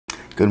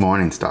Good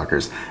morning,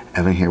 Stalkers.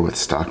 Evan here with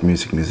Stock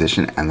Music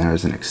Musician, and there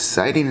is an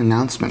exciting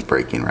announcement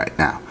breaking right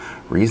now.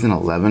 Reason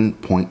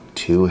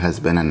 11.2 has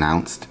been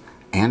announced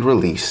and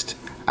released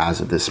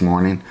as of this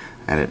morning,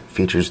 and it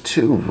features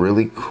two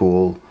really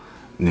cool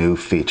new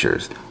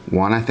features.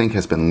 One I think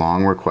has been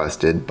long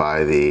requested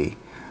by the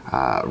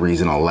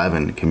Reason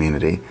 11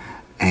 community,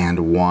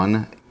 and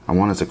one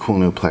is a cool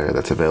new player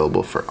that's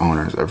available for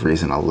owners of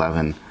Reason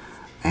 11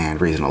 and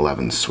Reason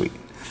 11 Suite.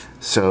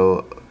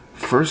 So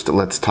first,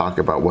 let's talk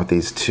about what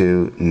these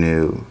two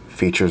new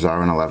features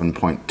are in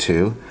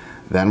 11.2.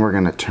 Then we're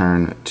going to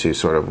turn to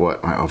sort of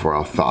what my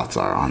overall thoughts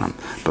are on them.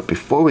 But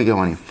before we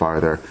go any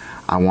farther,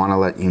 I want to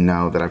let you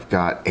know that I've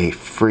got a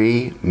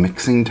free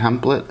mixing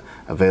template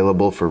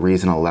available for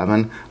Reason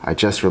 11. I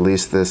just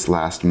released this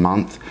last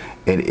month.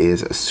 It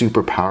is a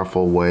super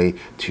powerful way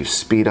to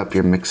speed up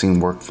your mixing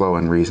workflow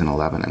in Reason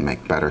 11 and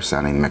make better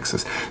sounding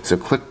mixes. So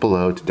click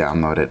below to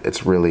download it.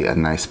 It's really a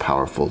nice,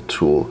 powerful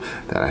tool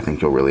that I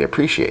think you'll really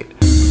appreciate.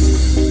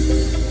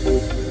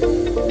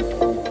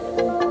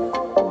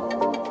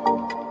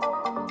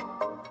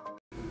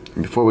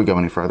 Before we go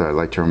any further, I'd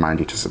like to remind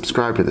you to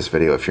subscribe to this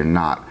video if you're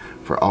not,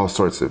 for all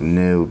sorts of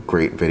new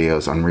great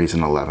videos on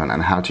Reason 11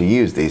 and how to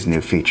use these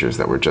new features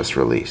that were just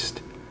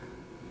released.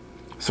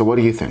 So what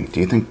do you think? Do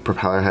you think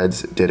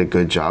Propellerheads did a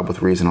good job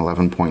with Reason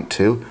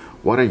 11.2?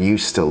 What are you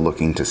still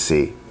looking to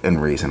see in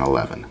Reason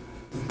 11?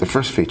 The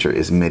first feature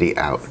is Midi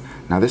Out.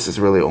 Now this is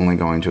really only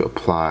going to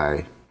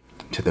apply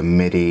to the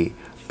MIDI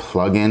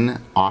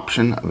plugin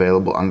option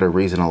available under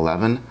Reason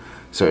 11.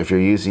 So if you're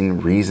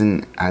using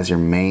Reason as your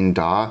main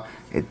DAW,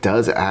 it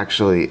does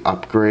actually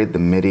upgrade the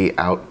Midi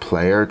Out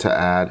Player to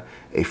add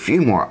a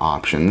few more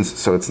options,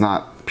 so it's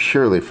not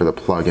purely for the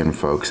plugin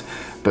folks,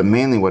 but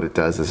mainly what it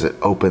does is it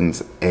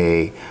opens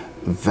a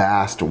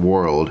vast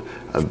world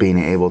of being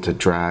able to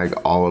drag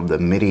all of the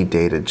MIDI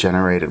data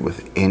generated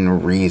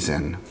within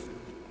Reason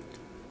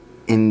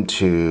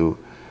into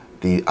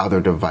the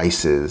other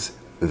devices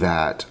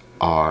that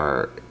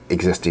are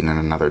existing in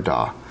another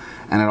DAW.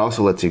 And it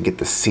also lets you get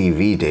the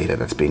CV data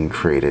that's being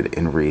created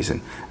in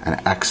Reason and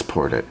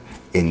export it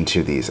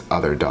into these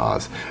other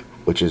DAWs,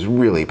 which is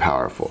really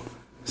powerful.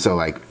 So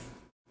like,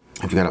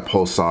 if you got a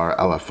Pulsar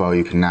LFO,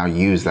 you can now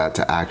use that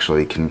to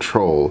actually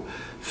control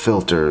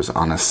filters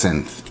on a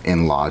synth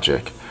in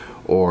Logic,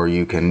 or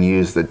you can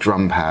use the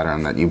drum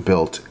pattern that you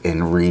built in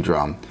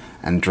Redrum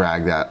and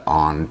drag that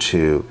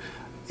onto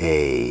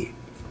a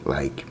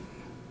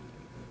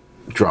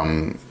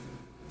drum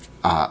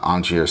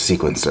onto your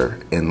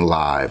sequencer in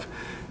Live.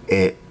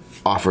 It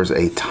offers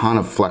a ton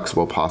of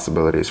flexible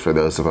possibilities for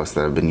those of us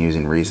that have been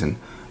using Reason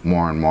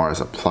more and more as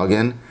a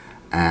plugin,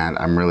 and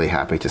I'm really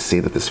happy to see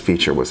that this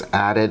feature was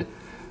added.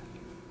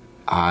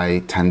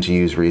 I tend to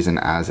use Reason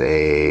as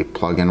a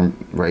plugin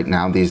right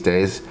now these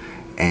days,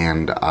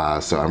 and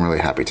so I'm really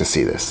happy to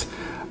see this.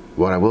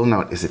 What I will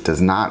note is it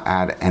does not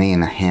add any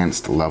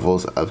enhanced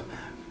levels of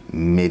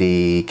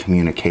MIDI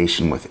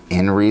communication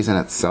within Reason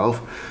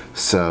itself.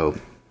 So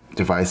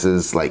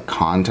devices like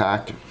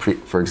Contact,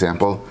 for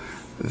example,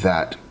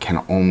 that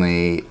can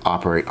only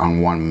operate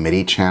on one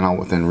MIDI channel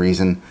within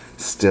Reason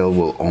still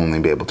will only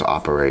be able to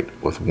operate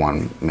with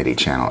one MIDI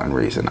channel in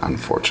Reason,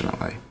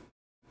 unfortunately.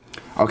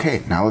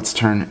 Okay, now let's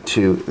turn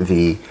to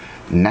the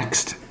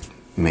next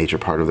major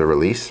part of the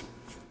release,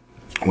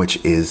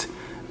 which is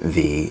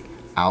the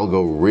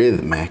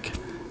Algorhythmic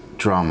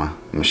drum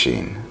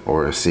machine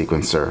or a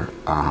sequencer.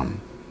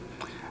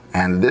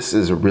 And this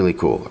is really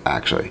cool,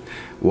 actually.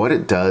 What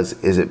it does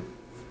is it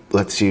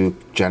lets you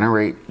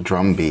generate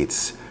drum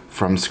beats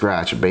from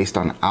scratch based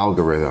on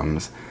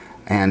algorithms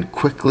and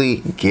quickly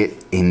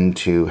get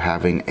into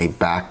having a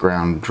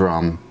background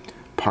drum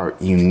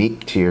part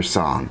unique to your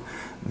song.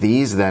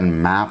 These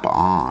then map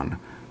on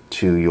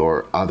to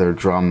your other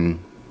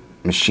drum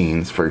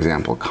machines, for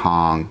example,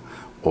 Kong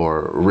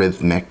or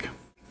Rhythmic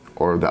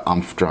or the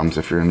Umph drums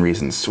if you're in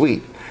Reason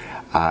Suite.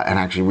 And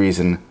actually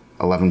Reason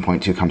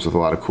 11.2 comes with a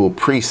lot of cool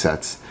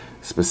presets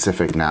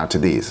specific now to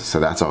these. So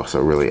that's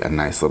also really a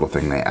nice little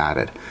thing they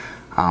added.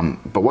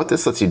 But what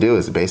this lets you do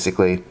is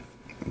basically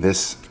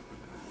this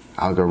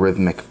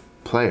Algorhythmic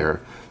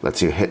Player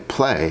lets you hit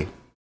play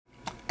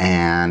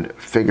and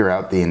figure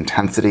out the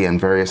intensity and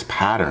various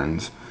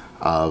patterns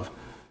of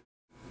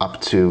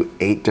up to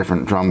 8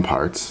 different drum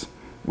parts,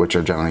 which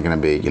are generally going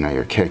to be,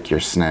 your kick, your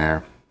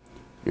snare,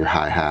 your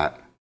hi-hat,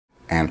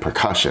 and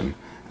percussion.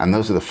 And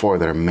those are the 4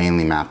 that are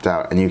mainly mapped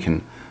out. And you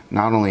can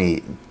not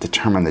only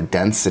determine the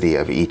density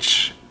of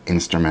each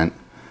instrument,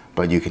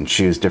 but you can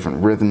choose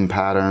different rhythm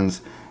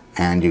patterns,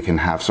 and you can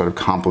have sort of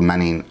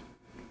complementing,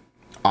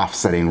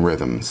 offsetting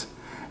rhythms.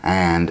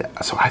 And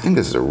so I think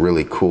this is a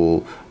really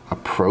cool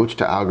approach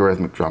to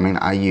algorithmic drumming.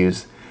 I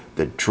use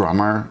the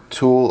drummer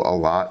tool a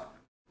lot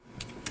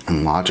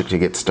in Logic to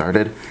get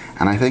started,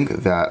 and I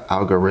think that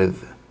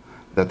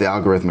the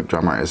algorithmic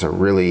drummer is a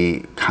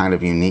really kind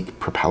of unique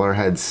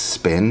Propellerhead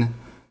spin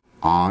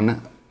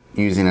on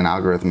using an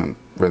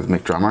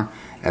algorithmic drummer.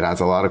 It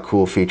adds a lot of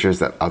cool features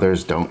that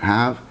others don't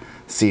have.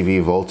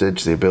 CV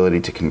voltage, the ability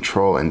to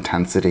control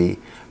intensity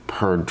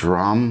per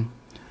drum,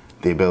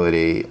 the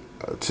ability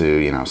to,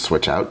 you know,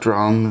 switch out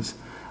drums,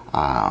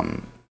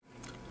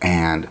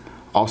 and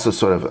also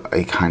sort of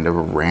a kind of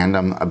a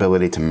random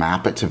ability to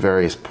map it to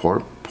various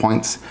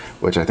points,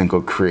 which I think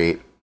will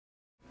create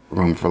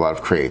room for a lot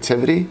of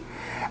creativity.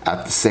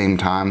 At the same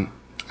time,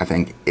 I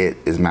think it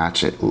is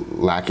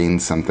lacking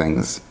some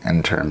things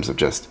in terms of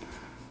just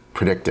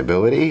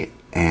predictability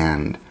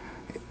and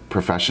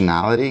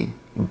professionality,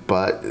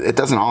 but it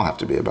doesn't all have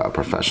to be about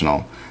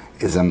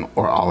professionalism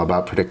or all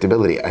about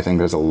predictability. I think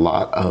there's a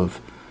lot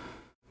of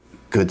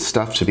good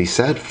stuff to be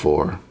said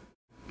for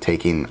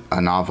taking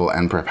a novel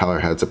and propeller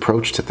heads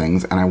approach to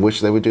things, and I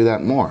wish they would do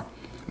that more.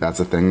 That's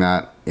the thing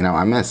that, you know,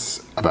 I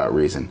miss about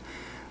Reason.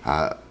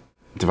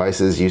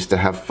 Devices used to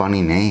have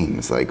funny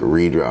names like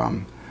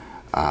Redrum,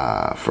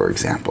 for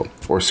example,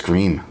 or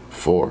Scream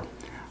 4.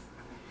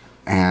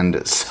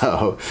 And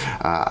so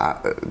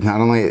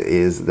not only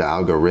is the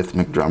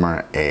algorithmic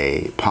drummer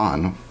a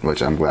pun,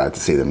 which I'm glad to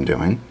see them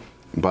doing,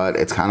 but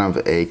it's kind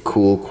of a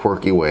cool,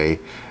 quirky way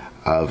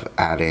of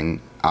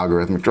adding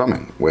algorithmic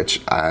drumming,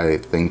 which I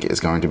think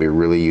is going to be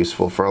really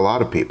useful for a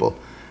lot of people,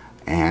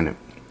 and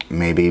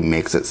maybe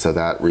makes it so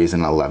that Reason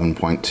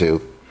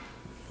 11.2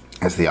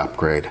 is the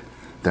upgrade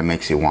that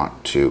makes you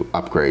want to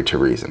upgrade to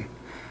Reason.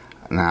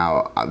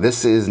 Now,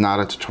 this is not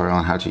a tutorial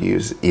on how to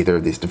use either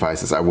of these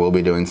devices. I will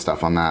be doing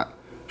stuff on that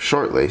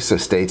shortly, so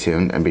stay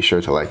tuned and be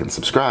sure to like and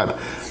subscribe.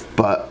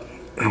 But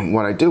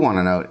what I do want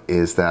to note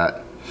is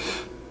that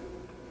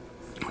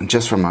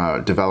just from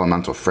a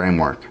developmental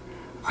framework,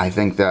 I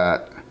think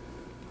that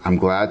I'm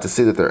glad to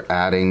see that they're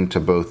adding to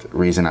both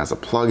Reason as a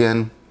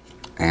plugin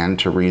and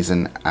to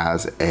Reason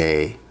as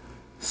a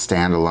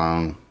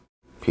standalone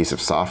piece of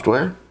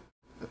software.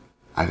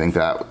 I think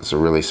that was a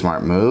really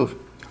smart move.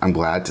 I'm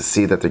glad to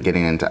see that they're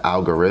getting into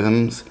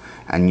algorithms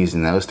and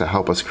using those to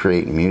help us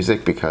create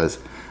music, because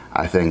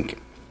I think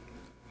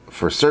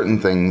for certain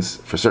things,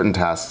 for certain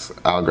tasks,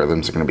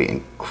 algorithms are going to be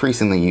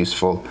increasingly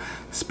useful,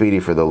 speedy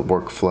for the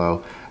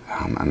workflow,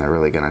 and they're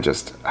really going to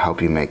just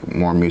help you make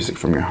more music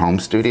from your home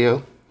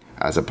studio,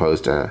 as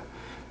opposed to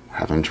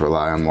having to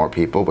rely on more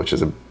people, which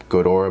is a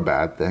good or a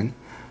bad thing.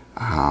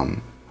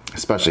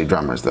 Especially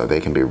drummers, though,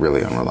 they can be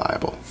really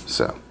unreliable.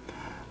 So,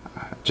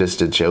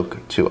 just a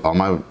joke to all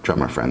my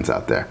drummer friends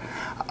out there.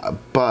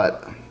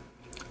 But,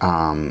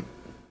 you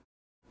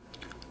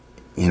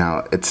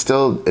know, it's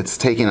not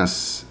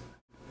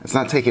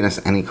taking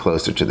us any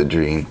closer to the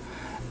dream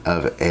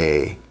of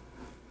a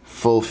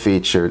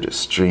full-featured,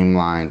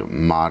 streamlined,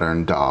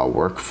 modern DAW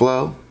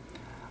workflow.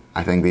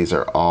 I think these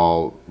are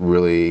all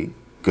really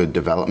good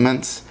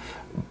developments,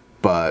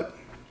 but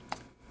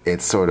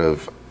it's sort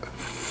of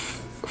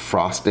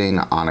frosting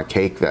on a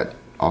cake that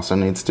also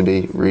needs to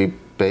be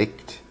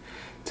rebaked,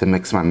 to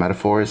mix my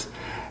metaphors.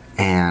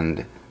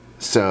 And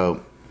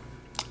so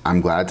I'm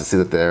glad to see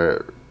that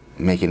they're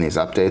making these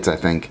updates. I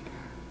think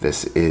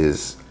this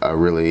is a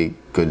really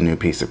good new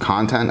piece of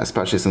content,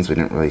 especially since we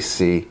didn't really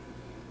see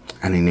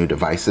any new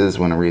devices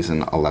when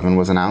Reason 11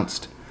 was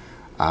announced.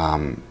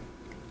 And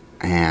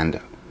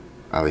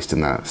at least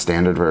in the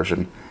standard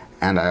version.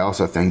 And I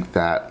also think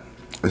that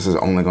this is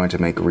only going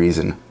to make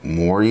Reason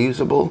more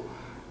usable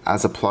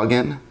as a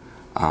plugin.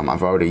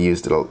 I've already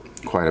used it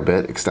quite a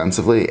bit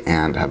extensively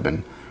and have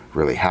been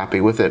really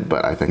happy with it,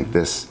 but I think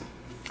this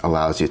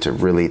allows you to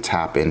really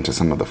tap into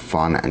some of the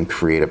fun and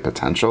creative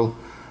potential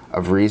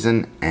of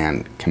Reason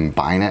and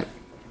combine it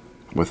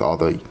with all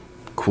the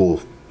cool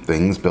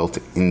things built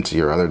into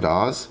your other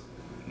DAWs.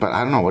 But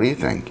I don't know, what do you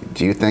think?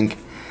 Do you think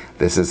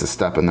this is a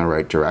step in the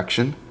right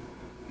direction?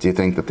 Do you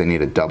think that they need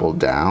to double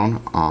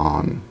down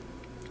on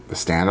the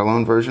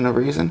standalone version of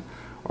Reason?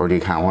 Or do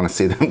you kind of want to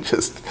see them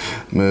just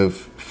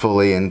move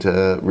fully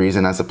into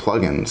Reason as a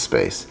plugin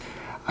space?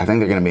 I think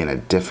they're going to be in a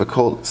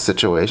difficult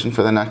situation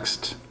for the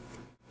next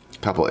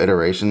couple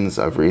iterations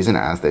of Reason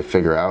as they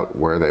figure out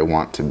where they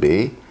want to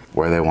be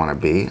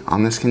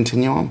on this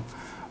continuum.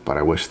 But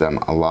I wish them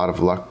a lot of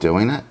luck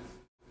doing it.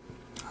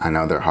 I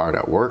know they're hard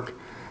at work,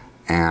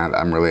 and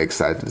I'm really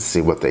excited to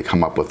see what they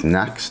come up with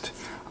next.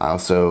 I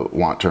also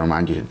want to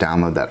remind you to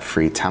download that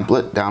free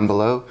template down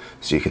below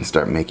so you can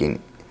start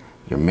making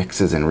your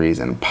mixes in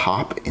Reason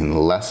pop in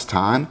less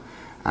time.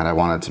 And I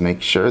wanted to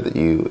make sure that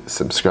you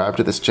subscribe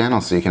to this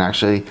channel so you can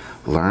actually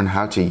learn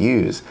how to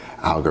use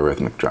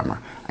Algorhythmic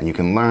Drummer. And you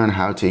can learn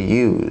how to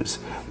use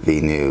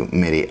the new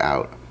Midi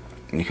Out.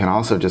 And you can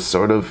also just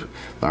sort of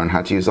learn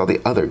how to use all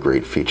the other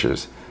great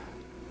features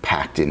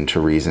packed into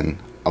Reason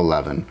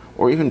 11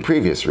 or even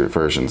previous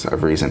versions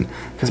of Reason,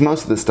 because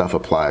most of this stuff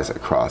applies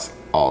across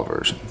all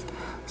versions.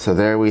 So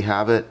there we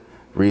have it,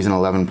 Reason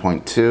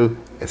 11.2.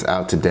 It's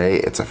out today.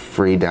 It's a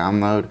free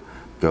download.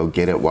 Go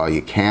get it while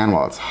you can,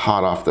 while it's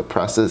hot off the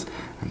presses.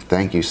 And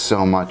thank you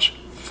so much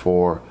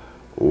for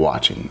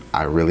watching.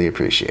 I really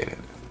appreciate it.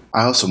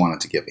 I also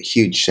wanted to give a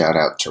huge shout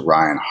out to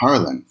Ryan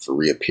Harlan for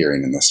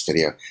reappearing in this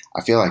video.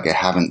 I feel like I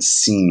haven't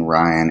seen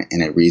Ryan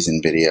in a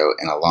Reason video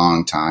in a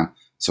long time,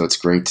 so it's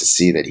great to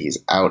see that he's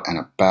out and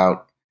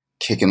about,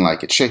 kicking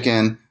like a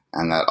chicken,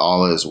 and that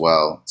all is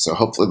well. So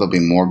hopefully there'll be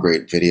more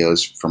great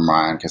videos from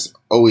Ryan, because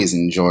I've always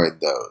enjoyed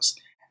those.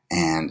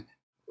 And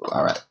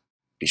All right.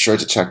 Be sure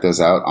to check those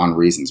out on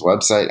Reason's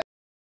website.